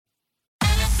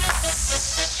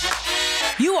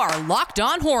You are Locked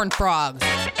On Horned Frogs,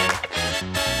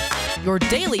 your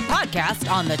daily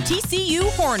podcast on the TCU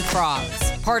Horned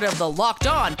Frogs, part of the Locked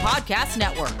On Podcast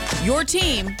Network, your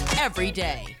team every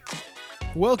day.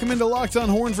 Welcome into Locked On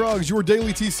Horned Frogs, your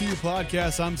daily TCU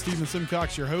podcast. I'm Stephen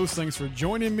Simcox, your host. Thanks for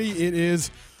joining me. It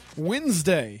is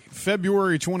Wednesday,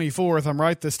 February 24th. I'm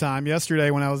right this time.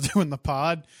 Yesterday when I was doing the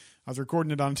pod, I was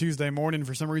recording it on Tuesday morning.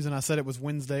 For some reason, I said it was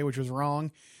Wednesday, which was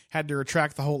wrong. Had to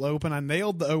retract the whole open. I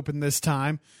nailed the open this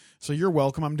time, so you're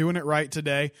welcome. I'm doing it right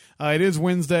today. It is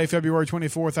Wednesday, February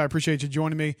 24th. I appreciate you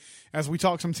joining me as we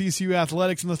talk some TCU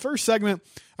athletics. In the first segment,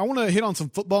 I want to hit on some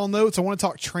football notes. I want to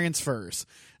talk transfers.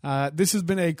 This has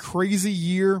been a crazy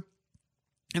year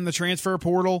in the transfer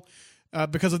portal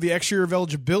because of the extra year of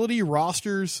eligibility.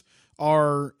 Rosters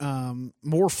are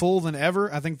more full than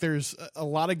ever. I think there's a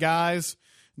lot of guys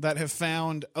that have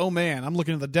found, oh man, I'm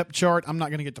looking at the depth chart, I'm not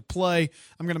going to get to play,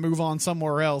 I'm going to move on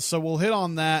somewhere else. So we'll hit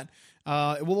on that.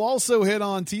 We'll also hit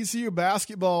on TCU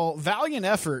basketball, valiant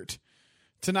effort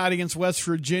tonight against West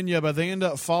Virginia, but they end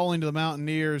up falling to the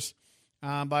Mountaineers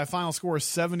by a final score of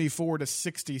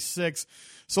 74-66.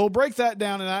 So we'll break that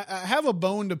down, and I have a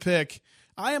bone to pick.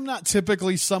 I am not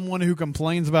typically someone who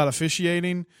complains about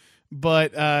officiating,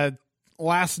 but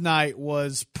last night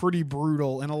was pretty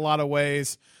brutal in a lot of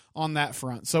ways on that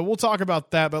front. So we'll talk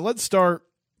about that, but let's start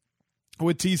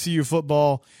with TCU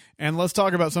football, and let's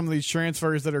talk about some of these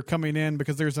transfers that are coming in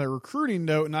because there's a recruiting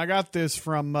note, and I got this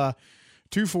from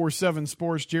 247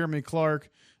 Sports. Jeremy Clark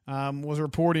was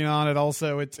reporting on it.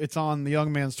 Also, it's on the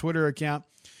young man's Twitter account.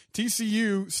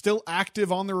 TCU still active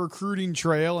on the recruiting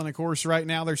trail, and of course right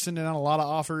now they're sending out a lot of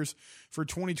offers for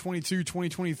 2022,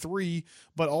 2023,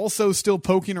 but also still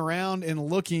poking around and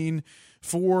looking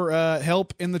for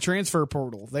help in the transfer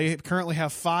portal. They currently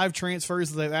have 5 transfers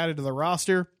that they've added to the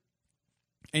roster.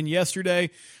 And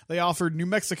yesterday, they offered New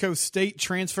Mexico State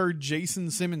transfer Jason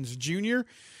Simmons Jr.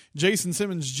 Jason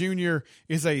Simmons Jr.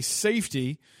 is a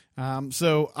safety.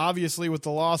 So obviously with the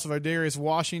loss of Odarius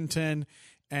Washington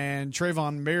and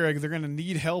Trayvon Merrick, they're going to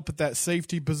need help at that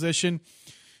safety position.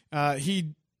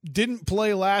 He didn't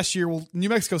play last year. Well, New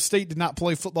Mexico State did not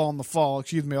play football in the fall.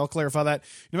 Excuse me, I'll clarify that.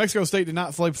 New Mexico State did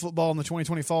not play football in the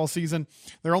 2020 fall season.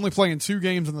 They're only playing 2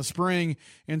 games in the spring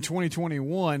in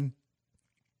 2021.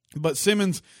 But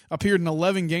Simmons appeared in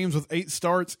 11 games with 8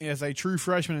 starts as a true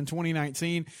freshman in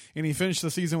 2019, and he finished the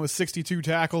season with 62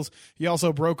 tackles. He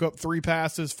also broke up 3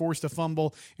 passes, forced a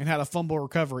fumble, and had a fumble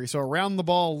recovery. So around the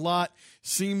ball a lot.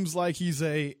 Seems like he's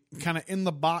a kind of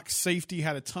in-the-box safety,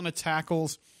 had a ton of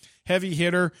tackles, heavy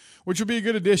hitter, which would be a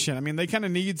good addition. I mean, they kind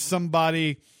of need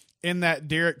somebody in that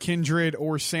Derek Kindred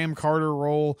or Sam Carter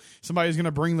role, somebody who's going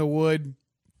to bring the wood,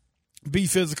 be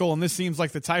physical, and this seems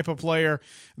like the type of player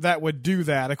that would do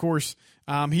that. Of course,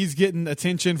 he's getting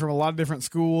attention from a lot of different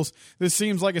schools. This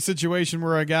seems like a situation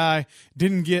where a guy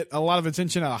didn't get a lot of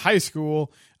attention out of high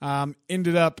school,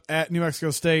 ended up at New Mexico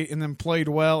State, and then played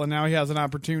well, and now he has an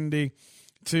opportunity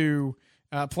to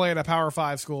play at a Power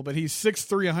 5 school. But he's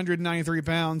 6'3", 193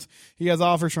 pounds. He has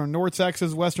offers from North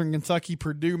Texas, Western Kentucky,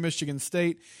 Purdue, Michigan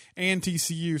State, and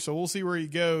TCU. So we'll see where he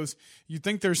goes. You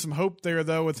think there's some hope there,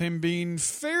 though, with him being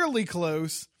fairly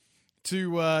close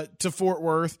to Fort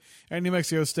Worth and New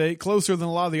Mexico State, closer than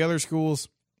a lot of the other schools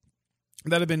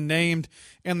that have been named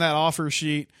in that offer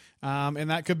sheet. And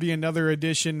that could be another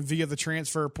addition via the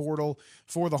transfer portal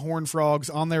for the Horned Frogs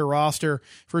on their roster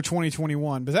for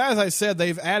 2021. But as I said,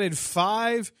 they've added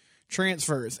 5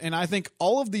 transfers, and I think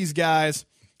all of these guys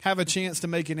have a chance to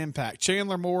make an impact.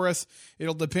 Chandler Morris,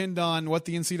 it'll depend on what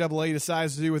the NCAA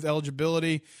decides to do with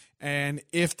eligibility and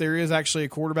if there is actually a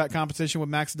quarterback competition with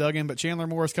Max Duggan. But Chandler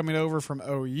Morris coming over from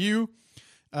OU.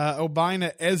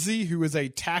 Obina Eze, who is a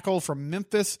tackle from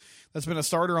Memphis that's been a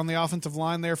starter on the offensive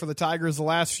line there for the Tigers the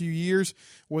last few years.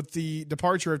 With the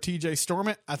departure of TJ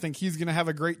Stormont, I think he's going to have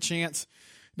a great chance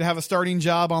to have a starting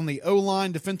job on the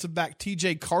O-line. Defensive back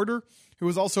TJ Carter, who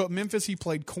was also at Memphis. He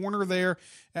played corner there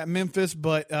at Memphis,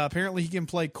 but apparently he can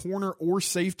play corner or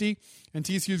safety, and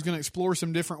TCU is going to explore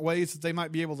some different ways that they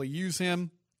might be able to use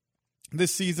him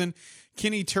this season.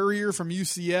 Kenny Turrier from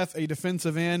UCF, a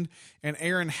defensive end, and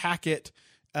Aaron Hackett,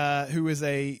 who is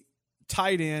a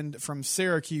tight end from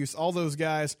Syracuse. All those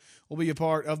guys will be a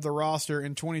part of the roster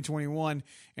in 2021.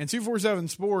 And 247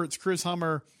 Sports, Chris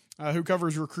Hummer, who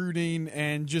covers recruiting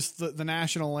and just the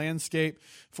national landscape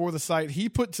for the site, he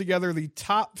put together the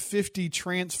top 50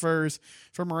 transfers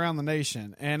from around the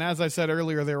nation. And as I said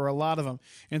earlier, there were a lot of them.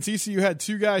 And TCU had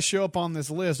 2 guys show up on this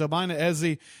list. Obina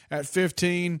Eze at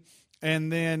 15,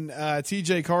 and then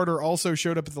TJ Carter also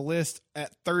showed up at the list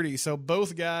at 30. So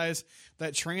both guys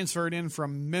that transferred in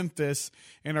from Memphis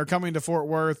and are coming to Fort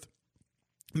Worth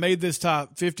made this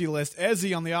top 50 list.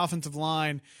 Ezzy on the offensive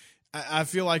line, I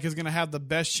feel like is going to have the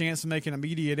best chance to make an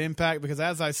immediate impact because,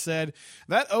 as I said,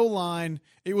 that O-line,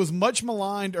 it was much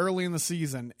maligned early in the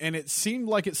season, and it seemed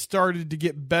like it started to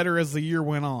get better as the year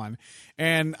went on.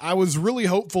 And I was really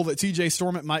hopeful that TJ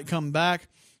Stormont might come back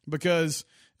because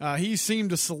he seemed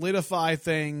to solidify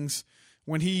things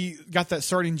when he got that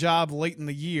starting job late in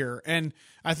the year. And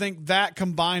I think that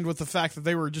combined with the fact that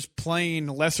they were just playing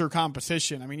lesser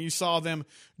competition. I mean, you saw them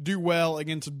do well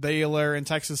against Baylor and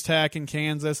Texas Tech and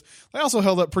Kansas. They also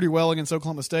held up pretty well against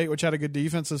Oklahoma State, which had a good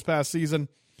defense this past season.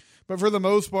 But for the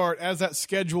most part, as that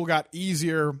schedule got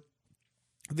easier,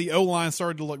 the O-line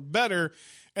started to look better,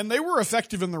 and they were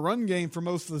effective in the run game for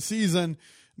most of the season.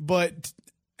 But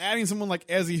adding someone like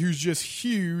Ezzy, who's just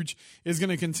huge, is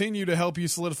going to continue to help you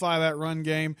solidify that run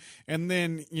game. And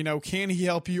then, can he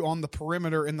help you on the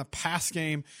perimeter in the pass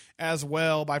game as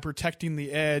well by protecting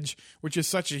the edge, which is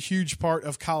such a huge part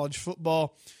of college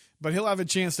football. But he'll have a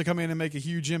chance to come in and make a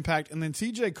huge impact. And then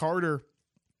TJ Carter,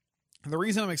 the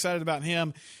reason I'm excited about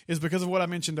him is because of what I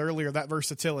mentioned earlier, that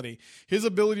versatility. His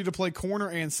ability to play corner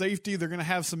and safety, they're going to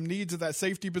have some needs at that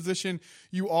safety position.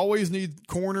 You always need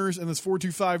corners in this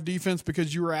 4-2-5 defense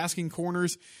because you are asking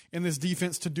corners in this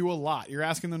defense to do a lot. You're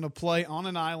asking them to play on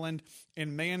an island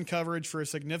in man coverage for a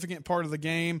significant part of the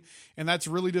game, and that's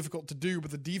really difficult to do,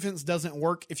 but the defense doesn't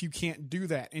work if you can't do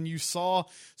that. And you saw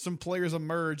some players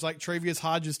emerge like Travius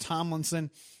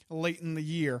Hodges-Tomlinson late in the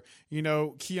year.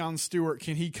 Keon Stewart,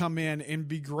 can he come in and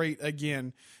be great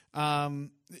again?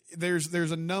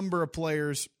 There's a number of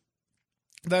players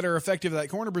that are effective at that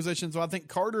corner position, so I think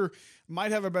Carter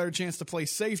might have a better chance to play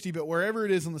safety, but wherever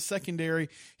it is in the secondary,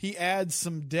 he adds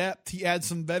some depth, he adds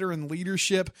some veteran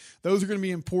leadership. Those are going to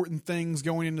be important things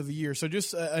going into the year. So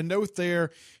just a note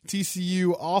there,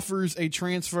 TCU offers a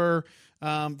transfer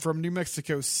from New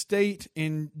Mexico State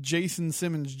in Jason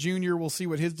Simmons Jr. We'll see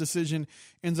what his decision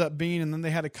ends up being. And then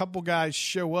they had a couple guys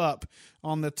show up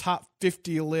on the top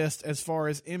 50 list as far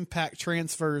as impact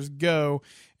transfers go.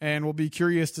 And we'll be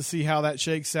curious to see how that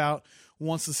shakes out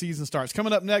once the season starts.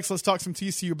 Coming up next, let's talk some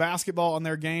TCU basketball on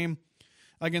their game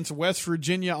against West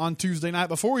Virginia on Tuesday night.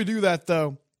 Before we do that,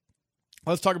 though,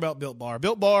 let's talk about Built Bar.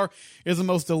 Built Bar is the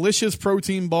most delicious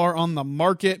protein bar on the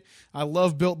market. I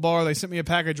love Built Bar. They sent me a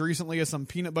package recently of some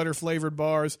peanut butter flavored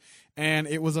bars, and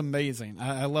it was amazing.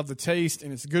 I love the taste,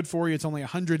 and it's good for you. It's only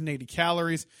 180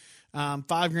 calories. 5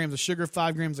 grams of sugar,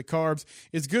 5 grams of carbs.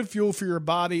 It's good fuel for your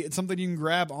body. It's something you can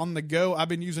grab on the go. I've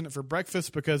been using it for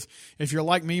breakfast because if you're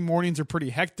like me, mornings are pretty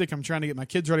hectic. I'm trying to get my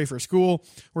kids ready for school.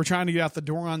 We're trying to get out the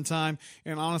door on time.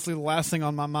 And honestly, the last thing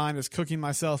on my mind is cooking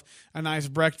myself a nice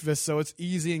breakfast. So it's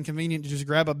easy and convenient to just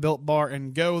grab a Built Bar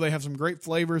and go. They have some great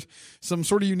flavors, some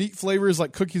sort of unique flavors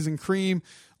like cookies and cream,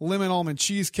 lemon almond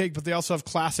cheesecake, but they also have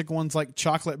classic ones like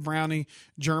chocolate brownie,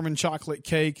 German chocolate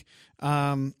cake,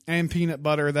 and peanut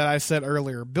butter that I said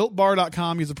earlier.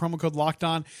 BuiltBar.com. Use the promo code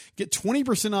LOCKEDON. Get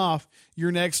 20% off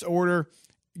your next order.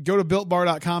 Go to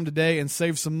BuiltBar.com today and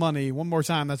save some money. One more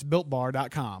time, that's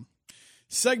BuiltBar.com.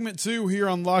 Segment 2 here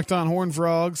on Locked On Horned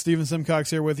Frogs. Steven Simcox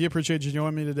here with you. Appreciate you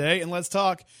joining me today. And let's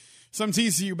talk some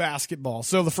TCU basketball.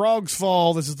 So the Frogs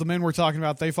fall. This is the men we're talking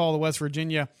about. They fall to West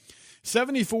Virginia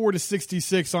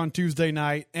 74-66 on Tuesday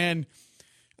night. And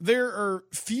there are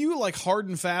few hard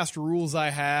and fast rules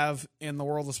I have in the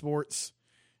world of sports.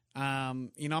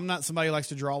 I'm not somebody who likes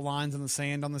to draw lines in the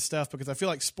sand on this stuff because I feel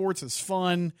like sports is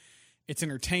fun. It's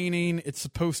entertaining. It's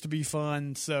supposed to be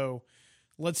fun. So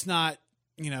let's not,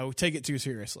 take it too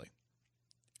seriously.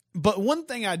 But one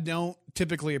thing I don't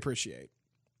typically appreciate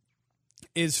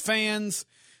is fans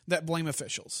that blame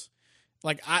officials.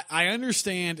 I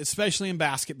understand, especially in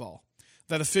basketball,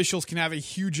 that officials can have a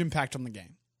huge impact on the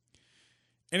game.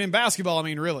 And in basketball,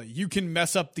 really, you can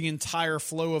mess up the entire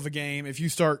flow of a game if you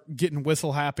start getting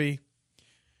whistle happy.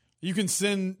 You can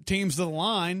send teams to the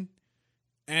line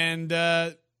and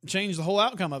change the whole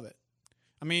outcome of it.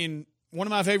 One of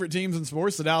my favorite teams in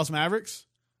sports, the Dallas Mavericks,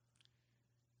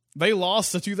 they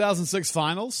lost the 2006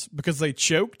 finals because they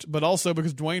choked, but also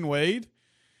because Dwayne Wade,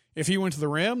 if he went to the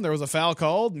rim, there was a foul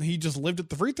called, and he just lived at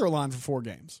the free throw line for 4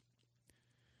 games.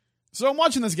 So I'm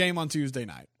watching this game on Tuesday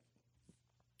night.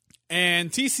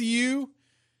 And TCU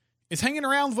is hanging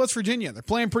around with West Virginia. They're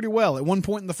playing pretty well. At one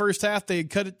point in the first half, they had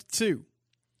cut it to 2.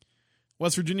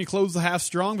 West Virginia closed the half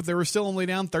strong, but they were still only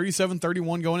down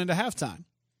 37-31 going into halftime.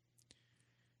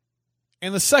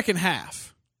 In the second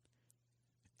half,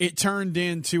 it turned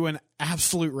into an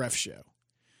absolute ref show.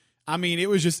 It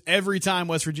was just every time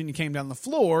West Virginia came down the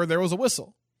floor, there was a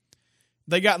whistle.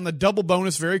 They got in the double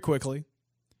bonus very quickly.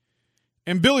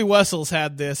 And Billy Wessels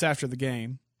had this after the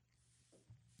game.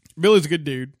 Billy's a good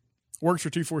dude. Works for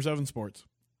 247 Sports.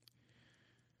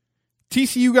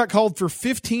 TCU got called for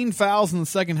 15 fouls in the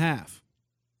second half.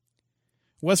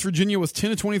 West Virginia was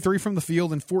 10 of 23 from the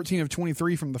field and 14 of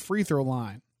 23 from the free throw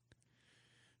line.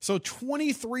 So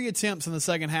 23 attempts in the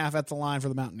second half at the line for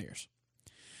the Mountaineers.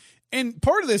 And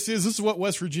part of this is what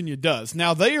West Virginia does.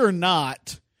 Now, they are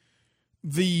not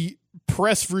the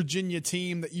press Virginia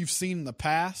team that you've seen in the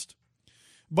past,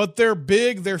 but they're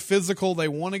big, they're physical, they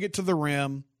want to get to the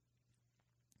rim,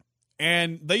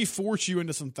 and they force you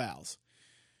into some fouls.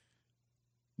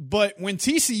 But when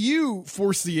TCU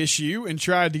forced the issue and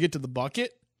tried to get to the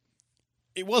bucket,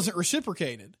 it wasn't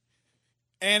reciprocated.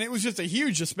 And it was just a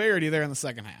huge disparity there in the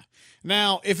second half.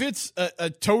 Now, if it's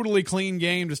a totally clean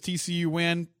game, does TCU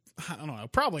win? I don't know.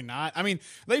 Probably not. I mean,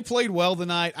 they played well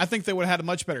tonight. I think they would have had a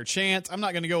much better chance. I'm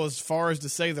not going to go as far as to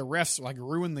say the refs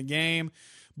ruined the game,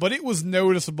 but it was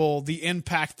noticeable the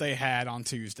impact they had on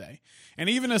Tuesday. And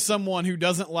even as someone who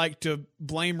doesn't like to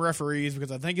blame referees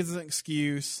because I think it's an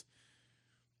excuse,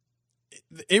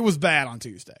 it was bad on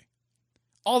Tuesday.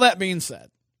 All that being said,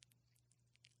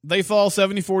 they fall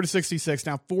 74-66.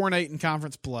 Now 4-8 in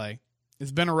conference play.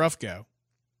 It's been a rough go.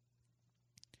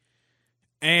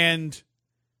 And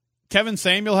Kevin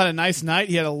Samuel had a nice night.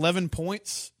 He had 11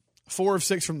 points, 4 of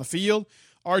 6 from the field.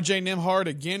 RJ Nembhard,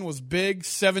 again, was big,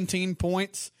 17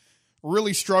 points.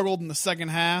 Really struggled in the second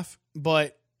half,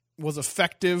 but was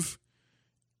effective,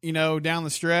 down the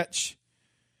stretch.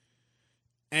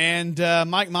 And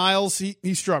Mike Miles,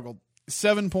 he struggled.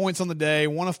 7 points on the day,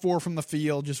 1 of 4 from the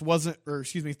field.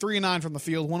 3 of 9 from the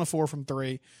field, 1 of 4 from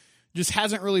 3. Just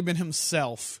hasn't really been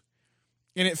himself.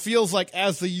 And it feels like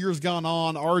as the year's gone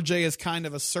on, RJ has kind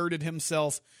of asserted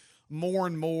himself more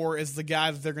and more as the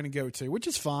guy that they're going to go to, which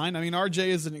is fine. I mean, RJ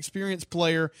is an experienced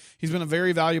player. He's been a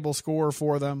very valuable scorer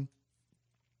for them.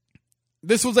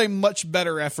 This was a much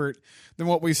better effort than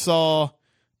what we saw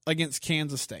against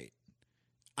Kansas State.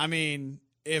 I mean,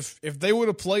 if they would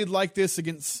have played like this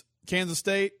against Kansas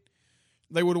State,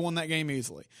 they would have won that game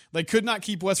easily. They could not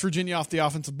keep West Virginia off the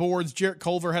offensive boards. Jarrett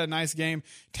Culver had a nice game.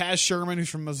 Taz Sherman, who's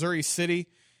from Missouri City,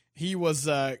 he was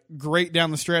great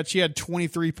down the stretch. He had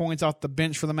 23 points off the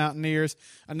bench for the Mountaineers.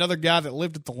 Another guy that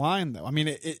lived at the line, though. I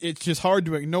mean, it's just hard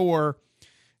to ignore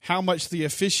how much the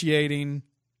officiating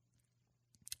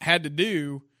had to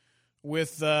do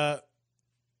with the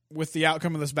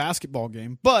outcome of this basketball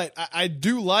game. But I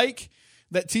do like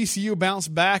that TCU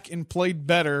bounced back and played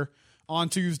better on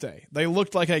Tuesday. They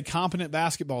looked like a competent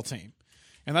basketball team.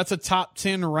 And that's a top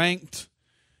 10 ranked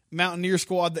Mountaineer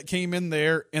squad that came in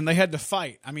there, and they had to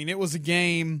fight. I mean, it was a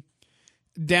game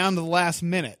down to the last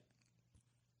minute.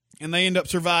 And they end up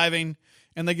surviving,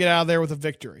 and they get out of there with a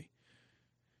victory.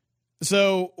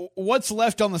 So what's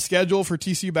left on the schedule for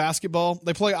TCU basketball?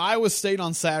 They play Iowa State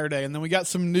on Saturday, and then we got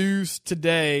some news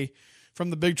today from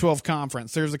the Big 12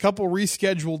 Conference. There's a couple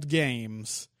rescheduled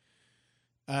games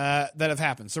that have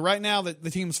happened. So right now the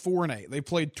team's 4-8. They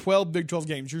played 12 Big 12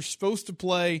 games. You're supposed to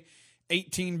play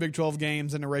 18 Big 12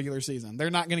 games in a regular season. They're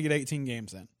not going to get 18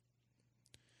 games in.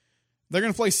 They're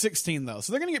going to play 16, though.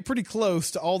 So they're going to get pretty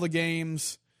close to all the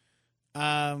games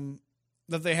that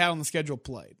they had on the schedule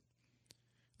played.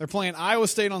 They're playing Iowa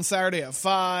State on Saturday at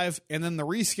 5, and then the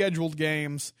rescheduled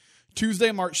games,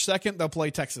 Tuesday, March 2nd, they'll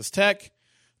play Texas Tech.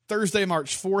 Thursday,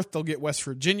 March 4th, they'll get West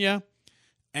Virginia.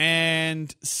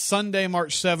 And Sunday,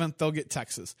 March 7th, they'll get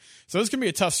Texas. So this can be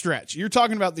a tough stretch. You're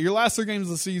talking about your last 3 games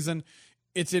of the season.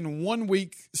 It's in 1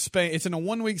 week span. It's in a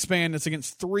 1 week span. It's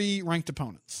against 3 ranked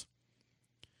opponents.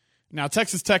 Now,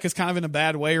 Texas Tech is kind of in a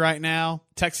bad way right now.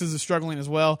 Texas is struggling as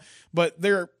well, but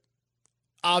they're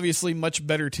obviously much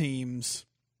better teams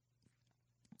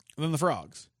than the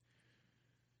Frogs.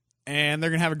 And they're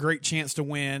going to have a great chance to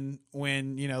win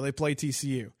when, they play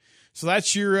TCU. So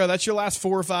that's your last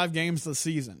 4 or 5 games of the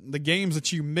season. The games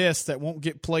that you missed that won't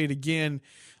get played again.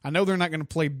 I know they're not going to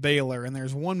play Baylor, and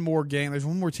there's one more game. There's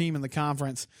one more team in the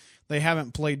conference they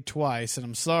haven't played twice, and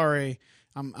I'm sorry,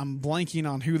 I'm blanking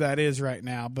on who that is right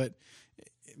now. But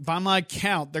by my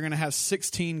count, they're going to have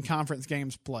 16 conference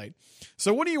games played.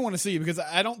 So what do you want to see? Because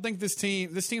I don't think this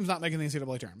team's not making the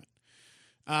NCAA tournament.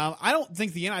 I don't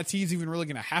think the NIT is even really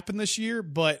going to happen this year,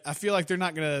 but I feel like they're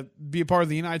not going to be a part of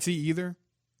the NIT either.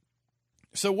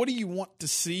 So what do you want to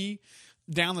see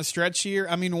down the stretch here?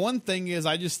 I mean, one thing is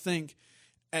I just think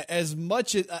as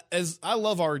much as I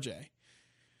love RJ,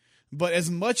 but as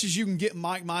much as you can get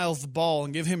Mike Miles the ball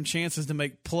and give him chances to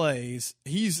make plays,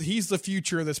 he's the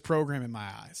future of this program in my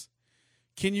eyes.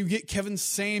 Can you get Kevin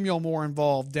Samuel more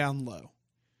involved down low?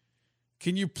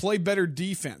 Can you play better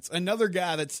defense? Another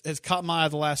guy has caught my eye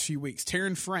the last few weeks,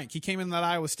 Taryn Frank. He came in that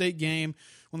Iowa State game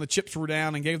when the chips were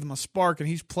down and gave them a spark, and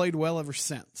he's played well ever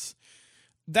since.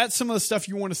 that's some of the stuff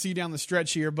you want to see down the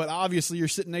stretch here. But obviously, you're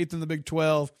sitting 8th in the Big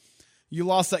 12. You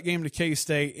lost that game to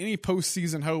K-State. Any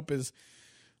postseason hope is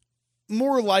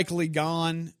more likely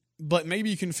gone, but maybe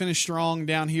you can finish strong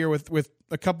down here with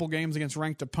a couple games against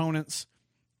ranked opponents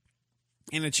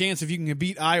and a chance if you can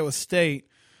beat Iowa State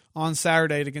on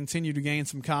Saturday to continue to gain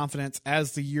some confidence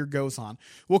as the year goes on.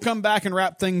 We'll come back and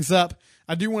wrap things up.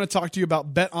 I do want to talk to you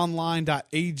about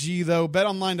betonline.ag, though.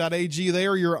 Betonline.ag, they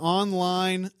are your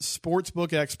online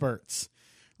sportsbook experts.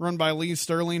 Run by Lee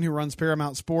Sterling, who runs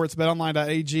Paramount Sports.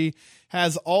 BetOnline.ag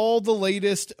has all the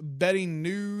latest betting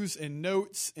news and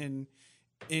notes, and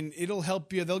it'll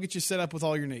help you. They'll get you set up with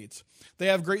all your needs. They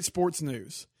have great sports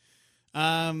news.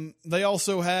 They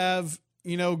also have,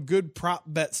 good prop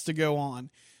bets to go on.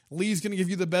 Lee's going to give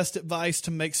you the best advice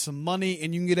to make some money,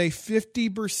 and you can get a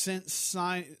 50%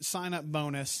 sign-up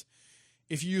bonus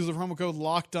if you use the promo code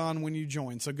LOCKEDON when you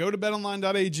join. So go to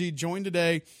betonline.ag, join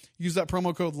today, use that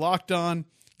promo code LOCKEDON,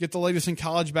 get the latest in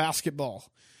college basketball,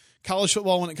 college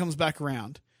football when it comes back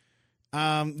around,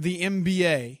 the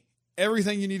NBA,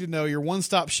 everything you need to know, your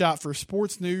one-stop shop for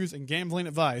sports news and gambling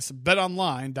advice,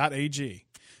 betonline.ag.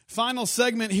 Final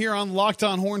segment here on Locked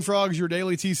On Horned Frogs, your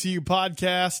daily TCU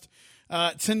podcast.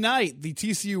 Tonight, the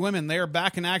TCU women, they are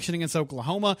back in action against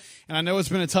Oklahoma, and I know it's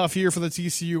been a tough year for the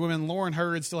TCU women. Lauren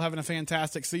Hurd still having a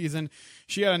fantastic season.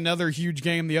 She had another huge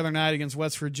game the other night against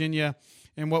West Virginia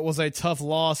in what was a tough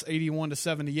loss,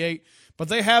 81-78. But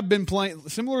they have been playing,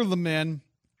 similar to the men,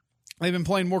 they've been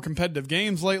playing more competitive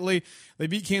games lately. They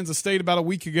beat Kansas State about a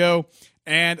week ago,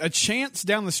 and a chance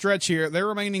down the stretch here. Their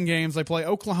remaining games, they play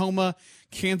Oklahoma,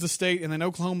 Kansas State, and then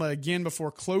Oklahoma again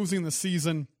before closing the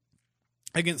season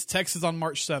against Texas on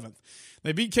March 7th.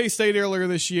 They beat K-State earlier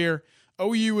this year.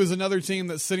 OU is another team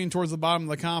that's sitting towards the bottom of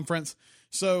the conference.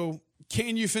 So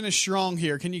can you finish strong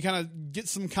here? Can you kind of get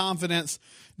some confidence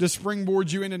to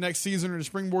springboard you into next season or to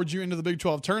springboard you into the Big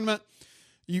 12 tournament?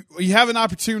 You have an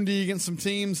opportunity against some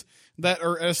teams that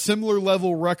are at a similar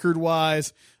level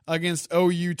record-wise against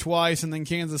OU twice and then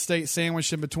Kansas State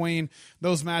sandwiched in between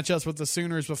those matchups with the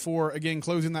Sooners before, again,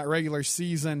 closing that regular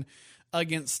season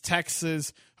against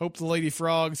Texas. Hope the Lady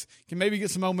Frogs can maybe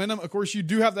get some momentum. Of course, you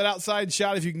do have that outside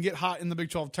shot if you can get hot in the Big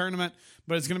 12 tournament,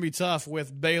 but it's going to be tough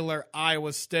with Baylor,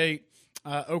 Iowa State,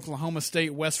 Oklahoma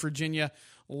State, West Virginia,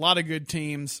 a lot of good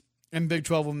teams in Big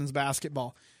 12 women's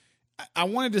basketball. I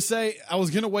wanted to say I was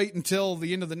going to wait until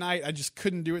the end of the night. I just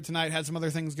couldn't do it tonight. Had some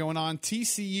other things going on.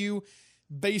 TCU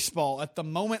baseball, at the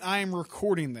moment I am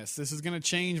recording this is going to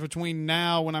change between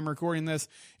now when I'm recording this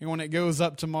and when it goes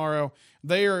up tomorrow.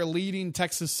 They are leading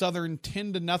Texas Southern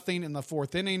 10-0 in the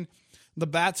fourth inning. The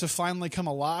bats have finally come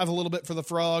alive a little bit for the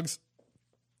Frogs.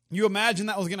 You imagine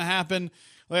that was going to happen.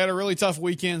 They had a really tough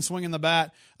weekend swinging the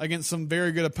bat against some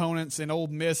very good opponents in Ole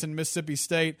Miss and Mississippi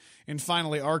State and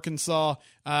finally Arkansas.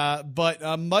 But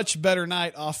a much better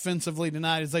night offensively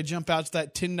tonight as they jump out to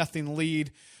that 10-0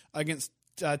 lead against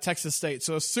Texas State.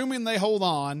 So assuming they hold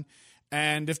on,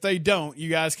 and if they don't, you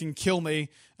guys can kill me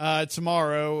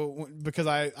tomorrow because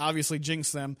I obviously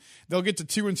jinxed them. They'll get to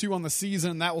 2-2 on the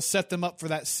season, and that will set them up for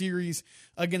that series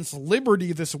against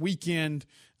Liberty this weekend,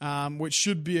 which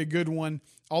should be a good one.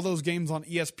 All those games on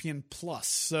ESPN Plus.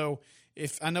 So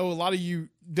if I know a lot of you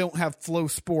don't have Flow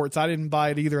Sports, I didn't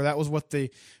buy it either. That was what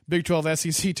the Big 12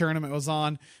 SEC tournament was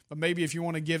on. But maybe if you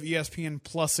want to give ESPN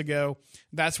Plus a go,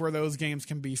 that's where those games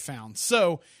can be found.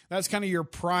 So that's kind of your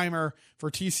primer for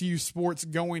TCU sports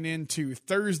going into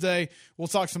Thursday. We'll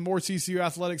talk some more TCU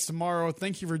athletics tomorrow.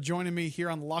 Thank you for joining me here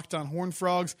on Locked On Horned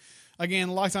Frogs.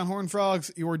 Again, Locked On Horned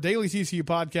Frogs, your daily TCU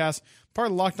podcast, part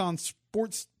of the Locked On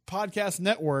Sports Podcast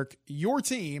Network, your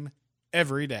team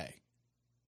every day.